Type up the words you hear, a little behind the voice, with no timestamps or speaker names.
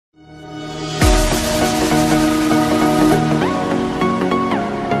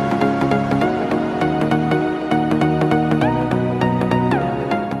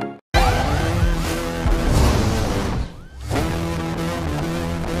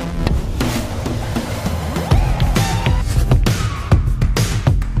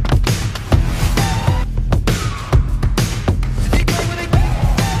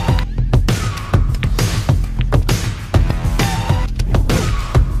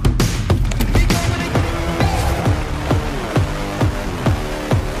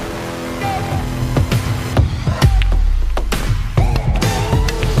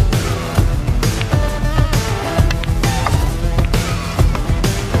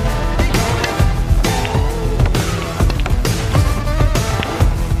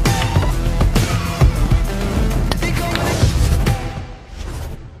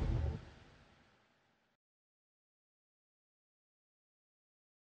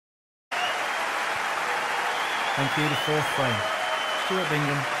Thank you, the fourth frame. Stuart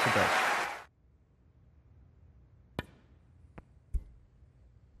Bingham to break.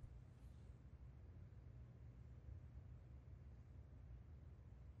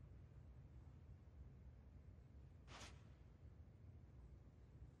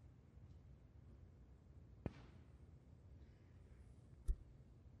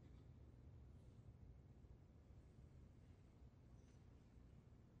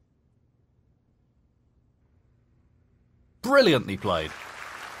 Brilliantly played.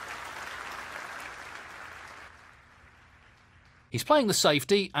 He's playing the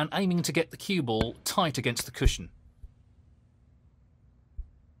safety and aiming to get the cue ball tight against the cushion.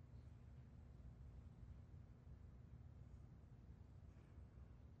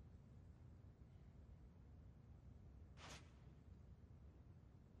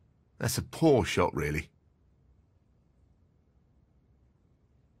 That's a poor shot, really.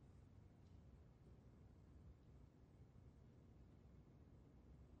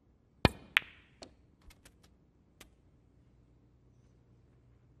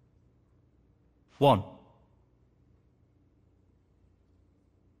 One.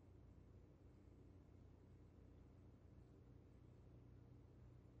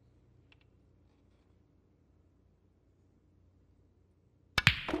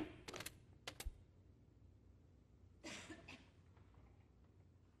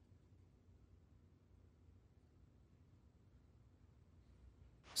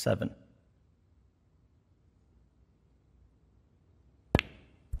 Seven.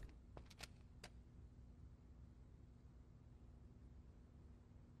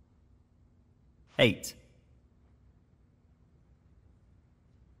 Eight.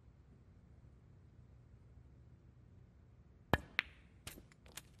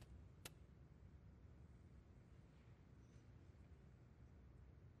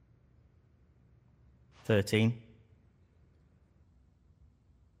 Thirteen.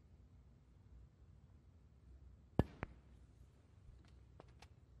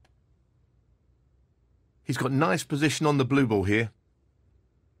 He's got nice position on the blue ball here.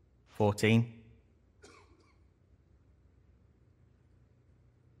 14.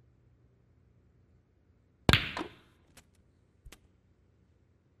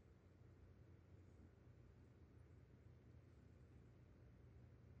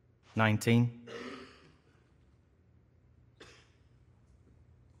 $19.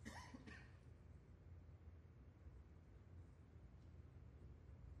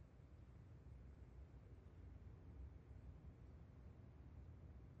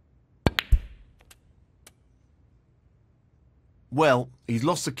 Well, he's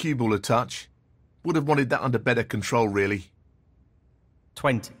lost the cue ball a touch. Would have wanted that under better control, really.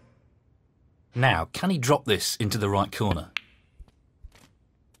 20. Now, can he drop this into the right corner?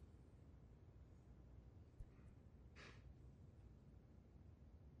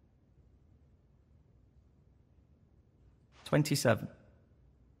 $27.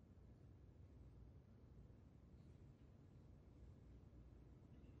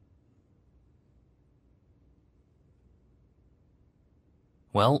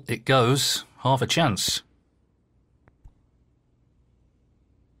 Well, it goes. Half a chance.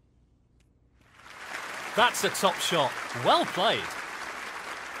 That's a top shot. Well played.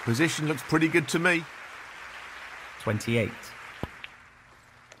 Position looks pretty good to me. 28.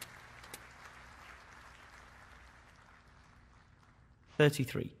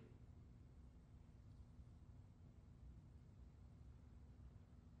 $33.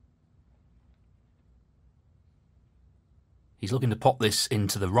 He's looking to pop this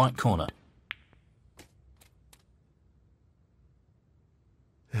into the right corner.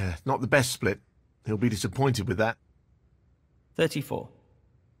 Not the best split. He'll be disappointed with that. 34.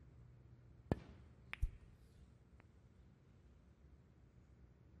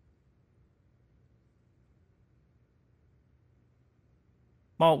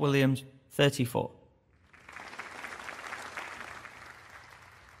 Mark Williams, 34.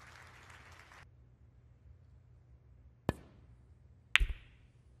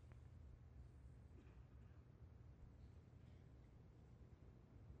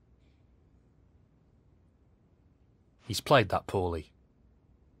 He's played that poorly.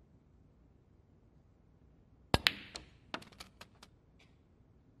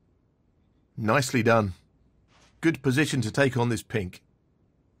 Nicely done. Good position to take on this pink.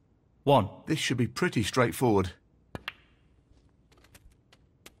 1. This should be pretty straightforward.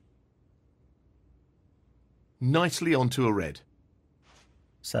 Nicely onto a red.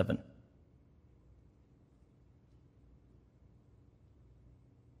 7.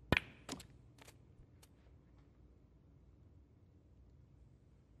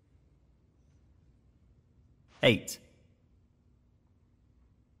 8.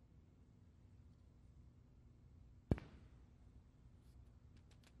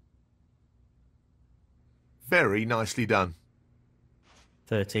 Very nicely done.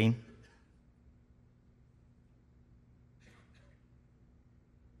 13.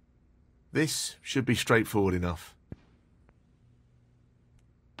 This should be straightforward enough.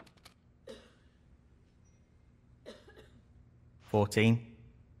 14.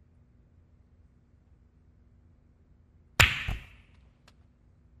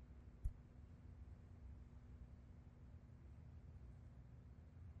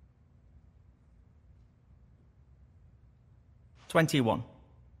 21.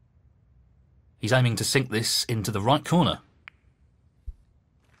 He's aiming to sink this into the right corner.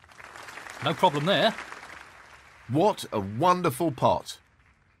 No problem there. What a wonderful pot.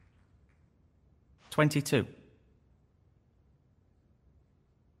 22.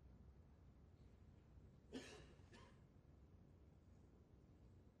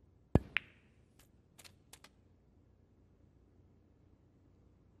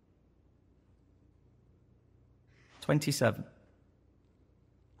 27.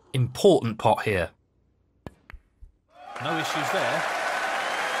 Important pot here. No issues there.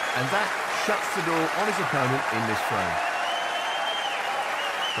 And that shuts the door on his opponent in this frame.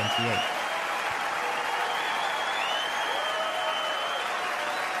 28.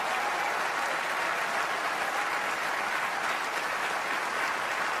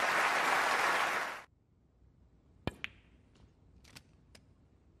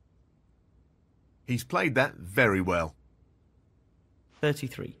 'He's played that very well.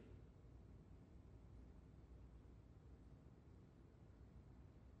 33.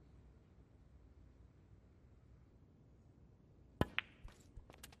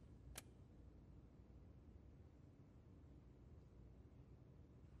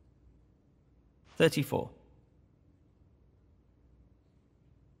 34.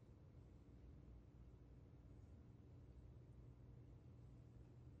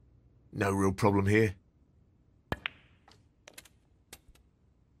 'No real problem here.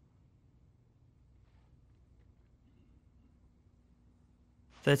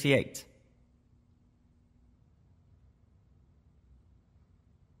 38.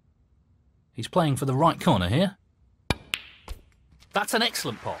 'He's playing for the right corner here. That's an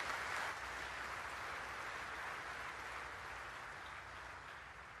excellent pot.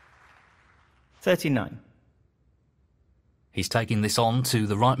 39. He's taking this on to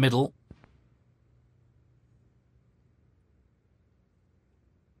the right middle.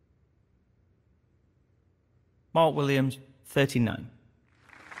 Mark Williams, 39.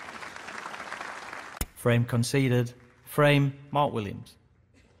 Frame conceded. Frame, Mark Williams.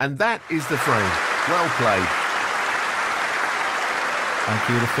 And that is the frame. Well played. Thank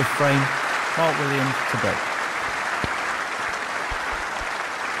you, the fifth frame. Mark Williams to break.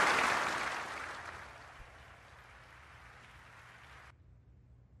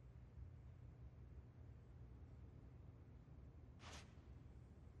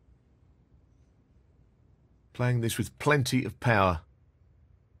 Playing this with plenty of power.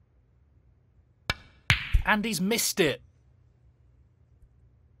 And he's missed it.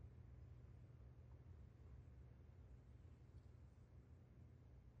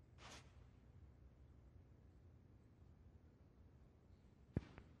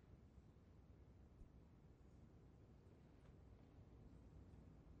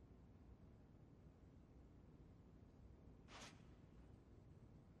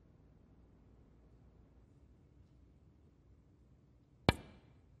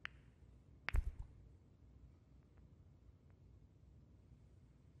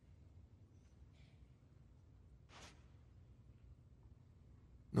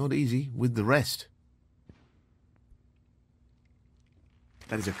 Not easy with the rest.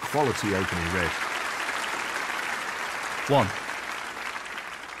 That is a quality opening red. 1.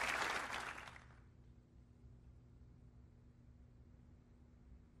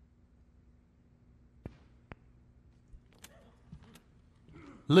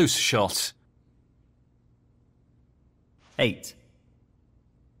 Loose shot. 8.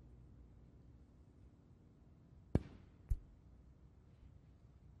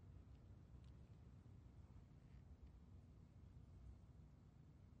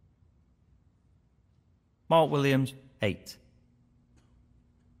 'Mark Williams, 8.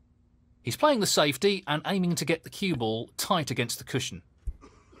 He's playing the safety and aiming to get the cue ball tight against the cushion.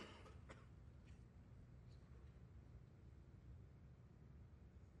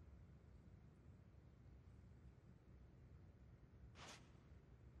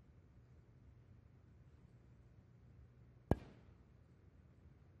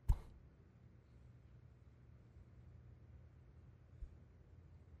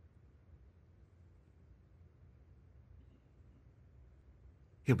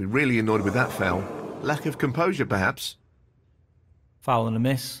 He'll be really annoyed with that foul. Lack of composure, perhaps. Foul and a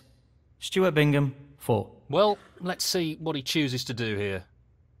miss. Stuart Bingham, 4. Well, let's see what he chooses to do here.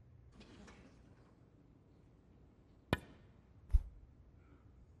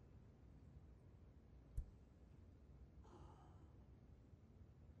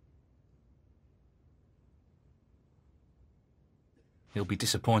 He'll be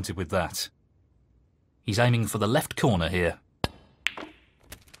disappointed with that. He's aiming for the left corner here.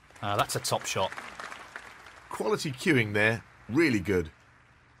 That's a top shot. Quality cueing there. Really good.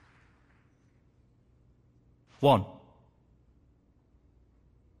 1.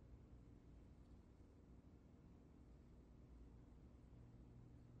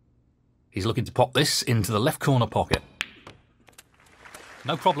 He's looking to pop this into the left corner pocket.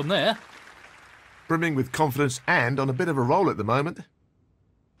 No problem there. Brimming with confidence and on a bit of a roll at the moment.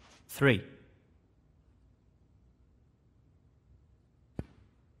 3.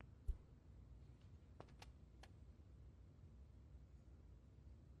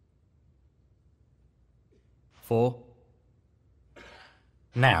 Four.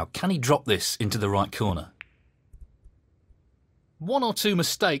 Now, can he drop this into the right corner? One or two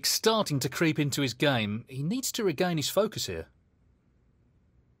mistakes starting to creep into his game. He needs to regain his focus here.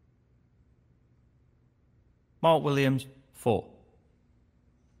 Mark Williams, 4.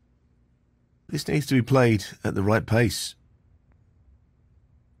 This needs to be played at the right pace.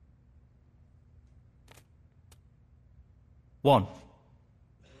 1.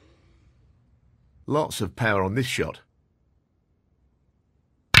 Lots of power on this shot.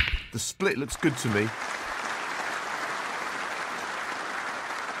 The split looks good to me.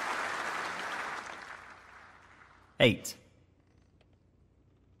 Eight.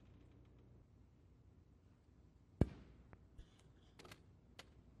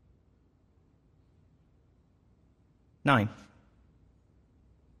 Nine.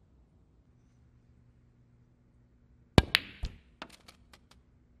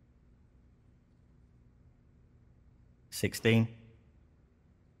 Sixteen.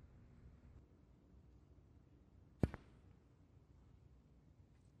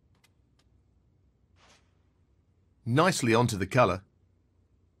 Nicely onto the colour.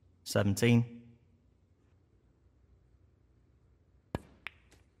 17.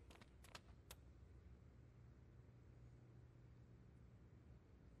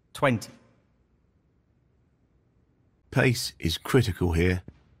 $20. Pace is critical here.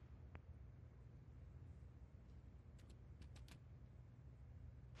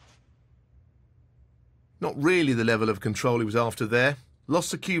 Not really the level of control he was after there.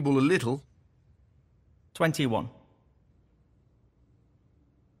 Lost the cue ball a little. 21.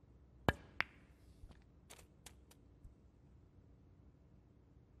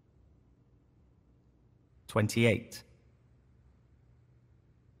 28.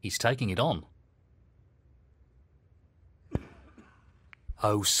 He's taking it on.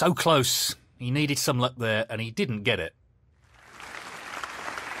 Oh, so close. He needed some luck there, and he didn't get it.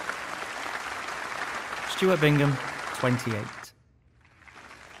 Stuart Bingham, 28.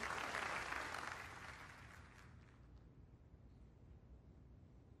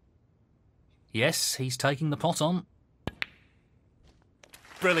 Yes, he's taking the pot on.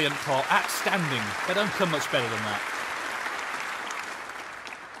 Brilliant pot, outstanding. They don't come much better than that.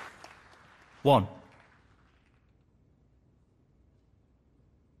 1.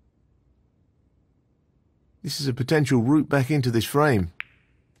 This is a potential route back into this frame.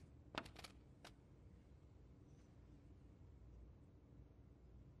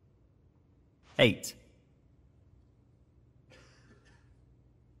 Eight.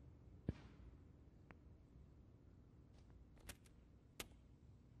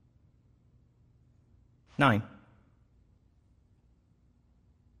 Nine.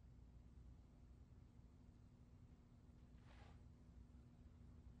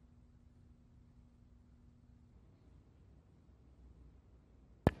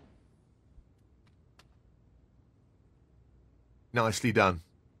 Nicely done.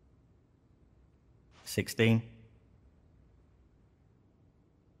 16.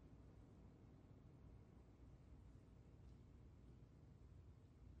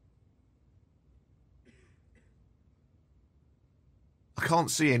 I can't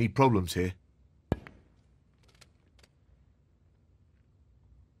see any problems here.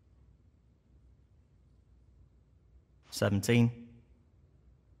 $17.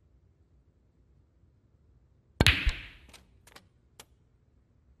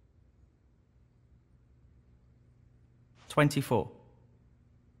 24.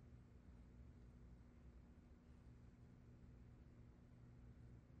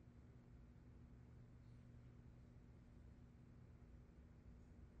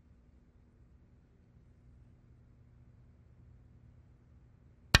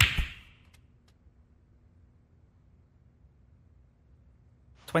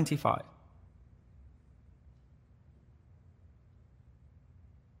 25.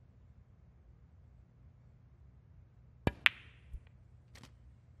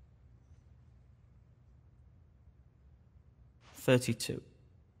 $32.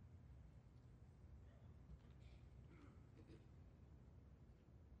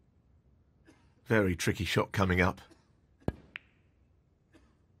 Very tricky shot coming up.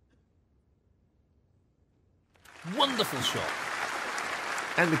 Wonderful shot.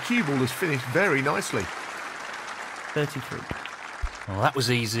 And the cue ball has finished very nicely. 33. Well, that was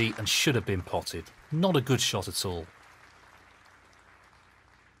easy and should have been potted. Not a good shot at all.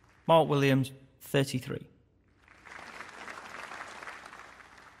 Mark Williams, 33.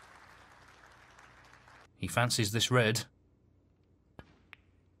 He fancies this red.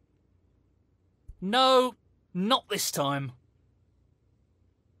 No, not this time.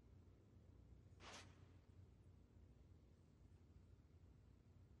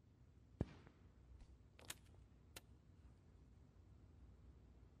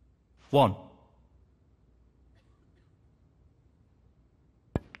 One.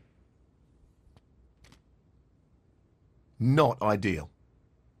 Not ideal.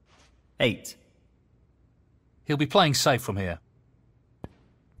 8. He'll be playing safe from here.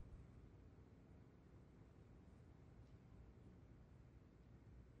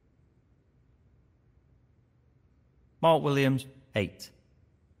 Mark Williams, 8.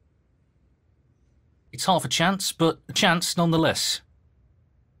 It's half a chance, but a chance nonetheless.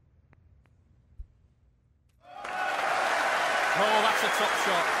 Oh, that's a top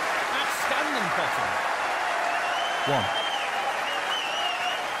shot. Outstanding potting. 1.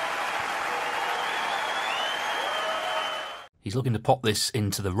 He's looking to pop this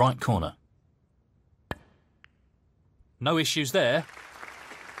into the right corner. No issues there.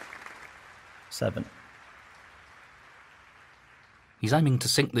 7. He's aiming to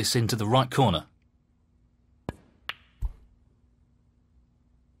sink this into the right corner.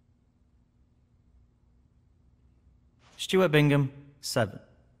 Stuart Bingham, 7.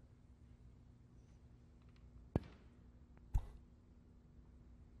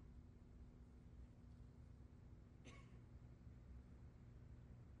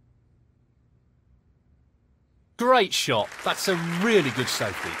 Great shot. That's a really good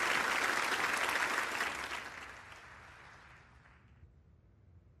safety.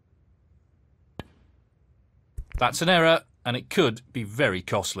 That's an error, and it could be very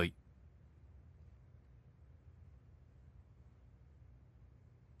costly.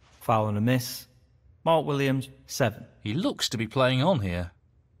 Foul and a miss. Mark Williams, 7. He looks to be playing on here.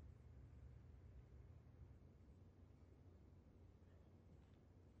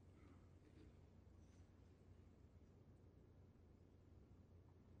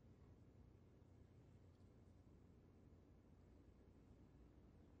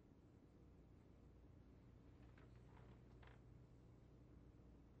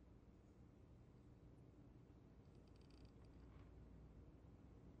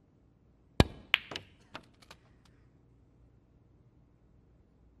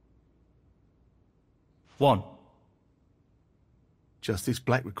 One. Justice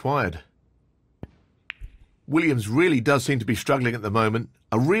black required. Williams really does seem to be struggling at the moment.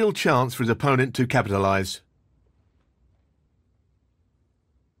 A real chance for his opponent to capitalise.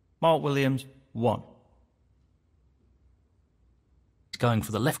 Mark Williams, 1. He's going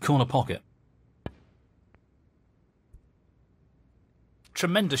for the left corner pocket.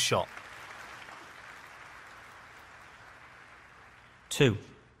 Tremendous shot. 2.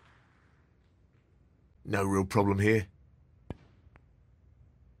 No real problem here.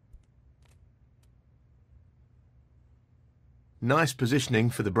 Nice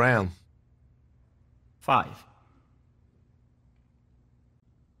positioning for the brown. 5.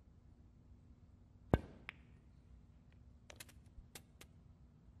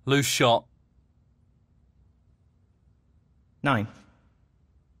 Loose shot. 9.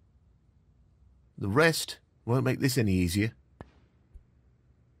 The rest won't make this any easier.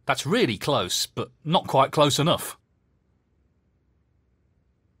 That's really close, but not quite close enough.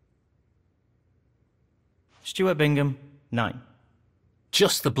 Stuart Bingham, 9.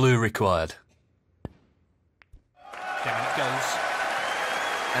 Just the blue required. Down it goes.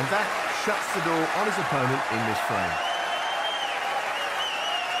 And that shuts the door on his opponent in this frame.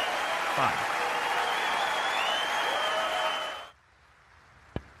 5.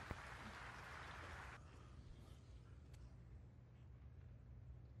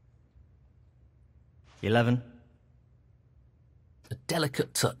 $11. A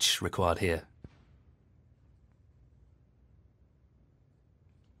delicate touch required here.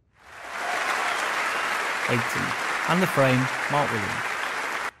 18. And the frame, Mark Williams.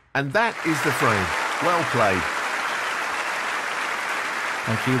 And that is the frame. Well played.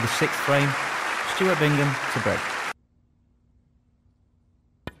 Thank you, the sixth frame. Stuart Bingham to break.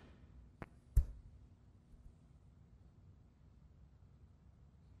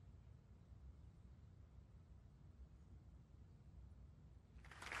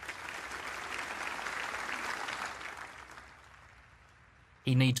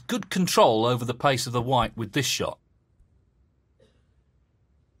 He needs good control over the pace of the white with this shot.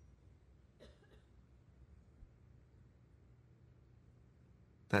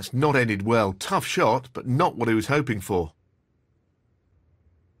 That's not ended well. Tough shot, but not what he was hoping for.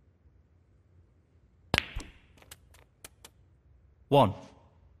 One.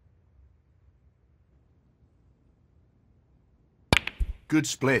 Good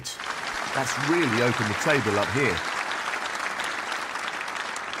split. That's really opened the table up here.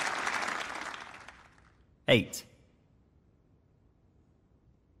 8.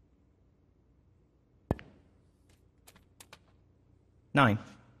 Nine.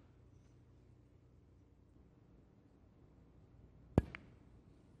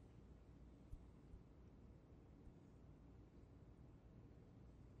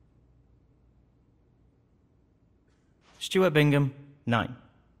 Stuart Bingham, 9.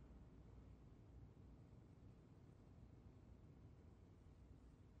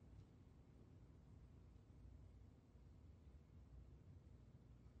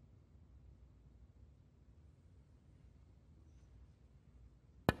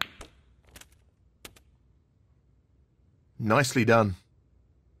 Nicely done.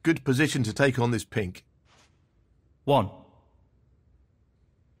 Good position to take on this pink. 1.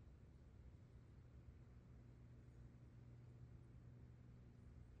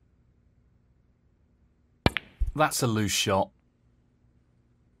 That's a loose shot.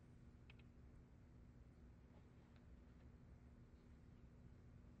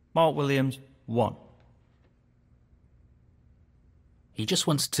 Mark Williams, 1. He just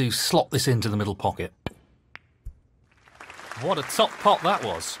wants to slot this into the middle pocket. What a top pot that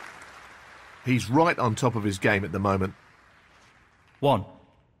was. He's right on top of his game at the moment. 1.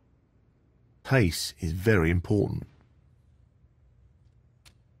 Pace is very important.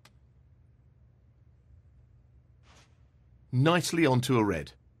 Nicely onto a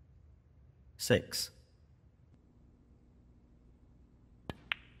red. 6.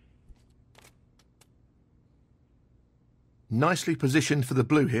 Nicely positioned for the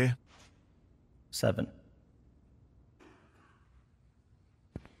blue here. 7.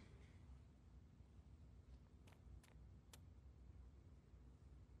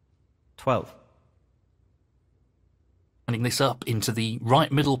 12. Running this up into the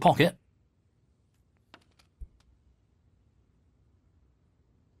right middle pocket.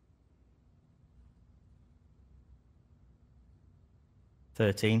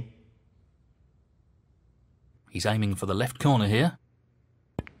 13. He's aiming for the left corner here.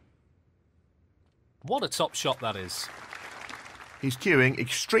 What a top shot that is. He's cueing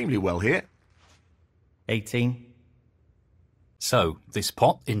extremely well here. 18. So, this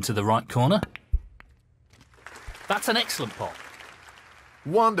pot into the right corner. That's an excellent pot.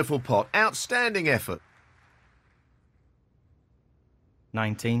 Wonderful pot. Outstanding effort.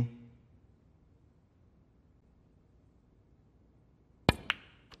 19.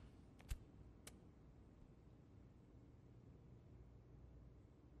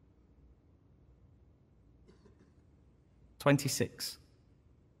 $26.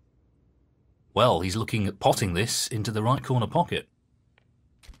 Well, he's looking at potting this into the right corner pocket.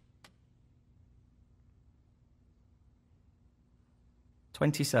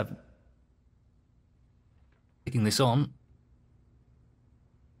 $27. Taking this on.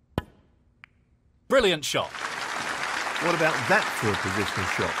 Brilliant shot. What about that for a positional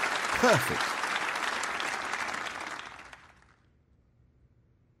shot? Perfect.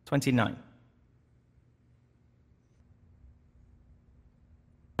 29.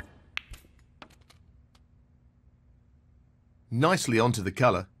 Nicely onto the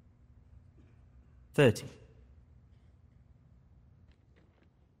colour. 30.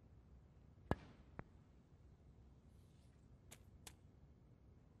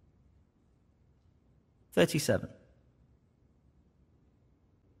 $37.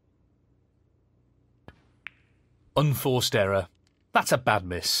 Unforced error. That's a bad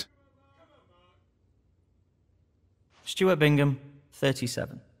miss. Stuart Bingham,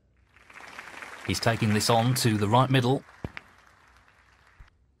 37. He's taking this on to the right middle.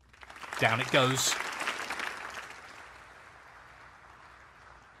 Down it goes.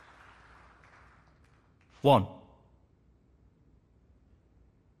 One.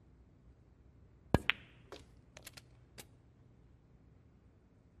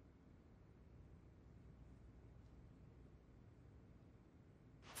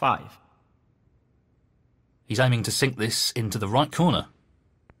 5. He's aiming to sink this into the right corner.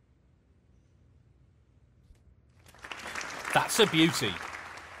 That's a beauty.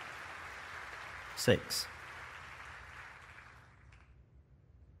 6.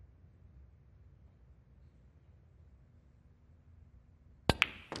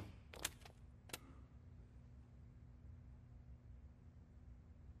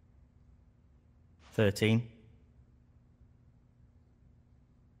 $13.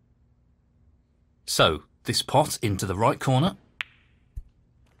 So, this pot into the right corner.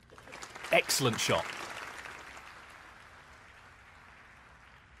 Excellent shot.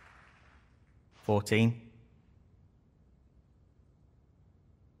 14.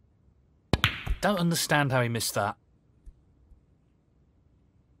 Don't understand how he missed that.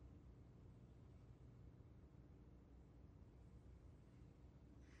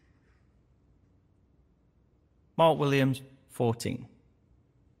 Mark Williams, 14.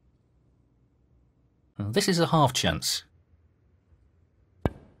 This is a half chance.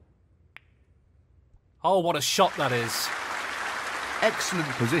 Oh, what a shot that is. Excellent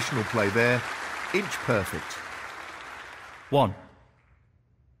positional play there. Inch perfect. 1.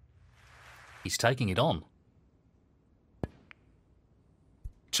 He's taking it on.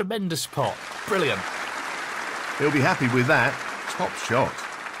 Tremendous pot. Brilliant. He'll be happy with that. Top shot.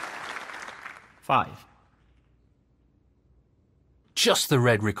 5. Just the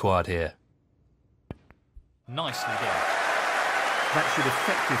red required here. Nicely done. That should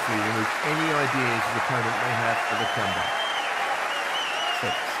effectively remove any ideas his opponent may have of a comeback.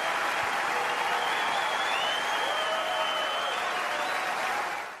 6.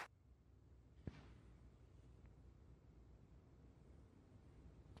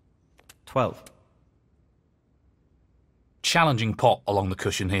 $12. Challenging pot along the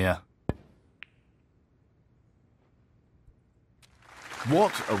cushion here.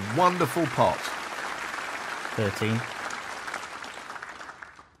 What a wonderful pot. 13.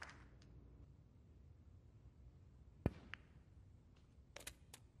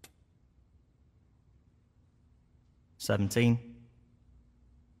 $17.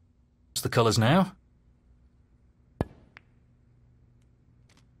 What's the colours now?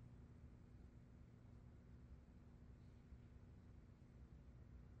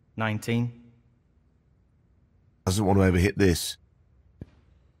 $19. Doesn't want to overhit this.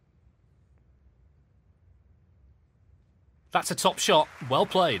 That's a top shot. Well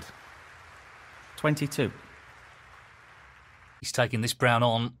played. 22. He's taking this brown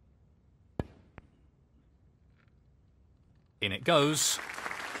on. In it goes.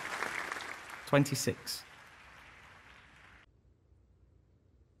 26.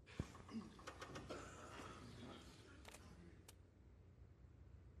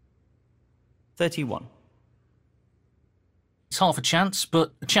 $31. It's half a chance,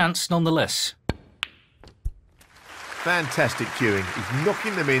 but a chance nonetheless. Fantastic cueing. He's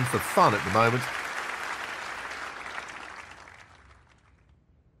knocking them in for fun at the moment.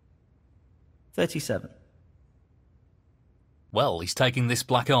 $37. Well, he's taking this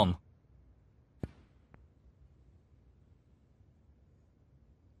black on.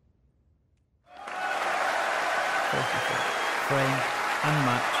 Frame and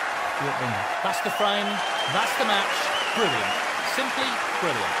match. Stuart Bingham. That's the frame. That's the match. Brilliant. Simply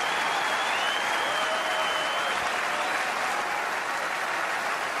brilliant.